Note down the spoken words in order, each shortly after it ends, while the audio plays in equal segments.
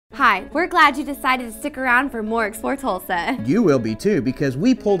Hi, we're glad you decided to stick around for more Explore Tulsa. You will be too, because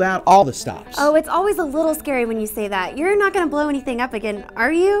we pulled out all the stops. Oh, it's always a little scary when you say that. You're not gonna blow anything up again,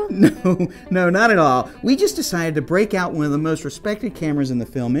 are you? No, not at all. We just decided to break out one of the most respected cameras in the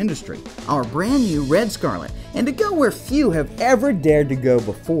film industry, our brand new Red Scarlet, and to go where few have ever dared to go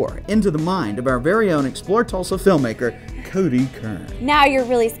before, into the mind of our very own Explore Tulsa filmmaker, Cody Kern. Now you're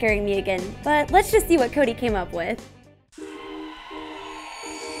really scaring me again, but let's just see what Cody came up with.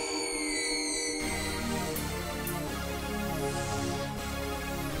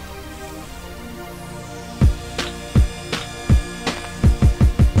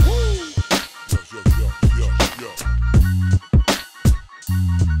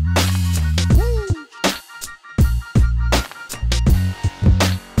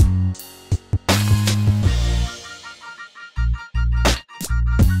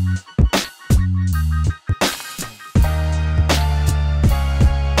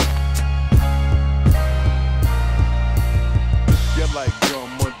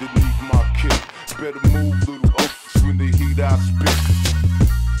 Better move, little oafs, when the heat I spit.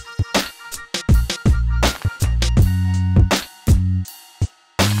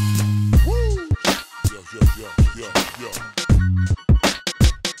 Woo! Yo.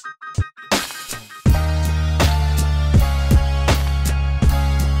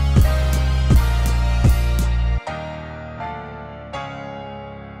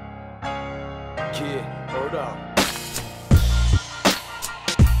 Kid, hold on.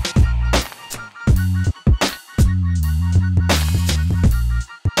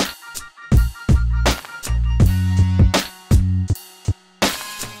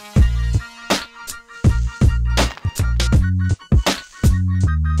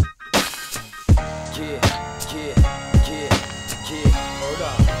 Hold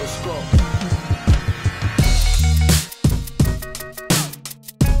on, let's go.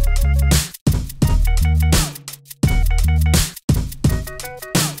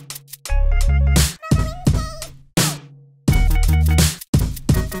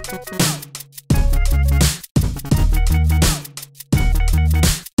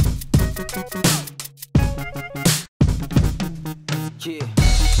 Yeah.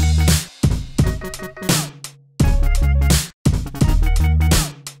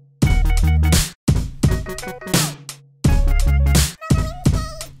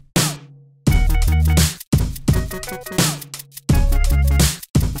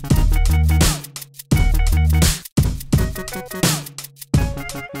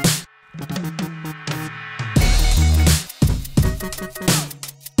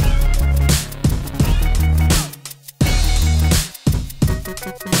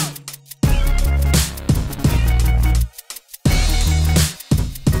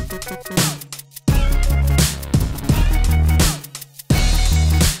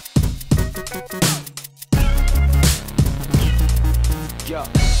 Yo.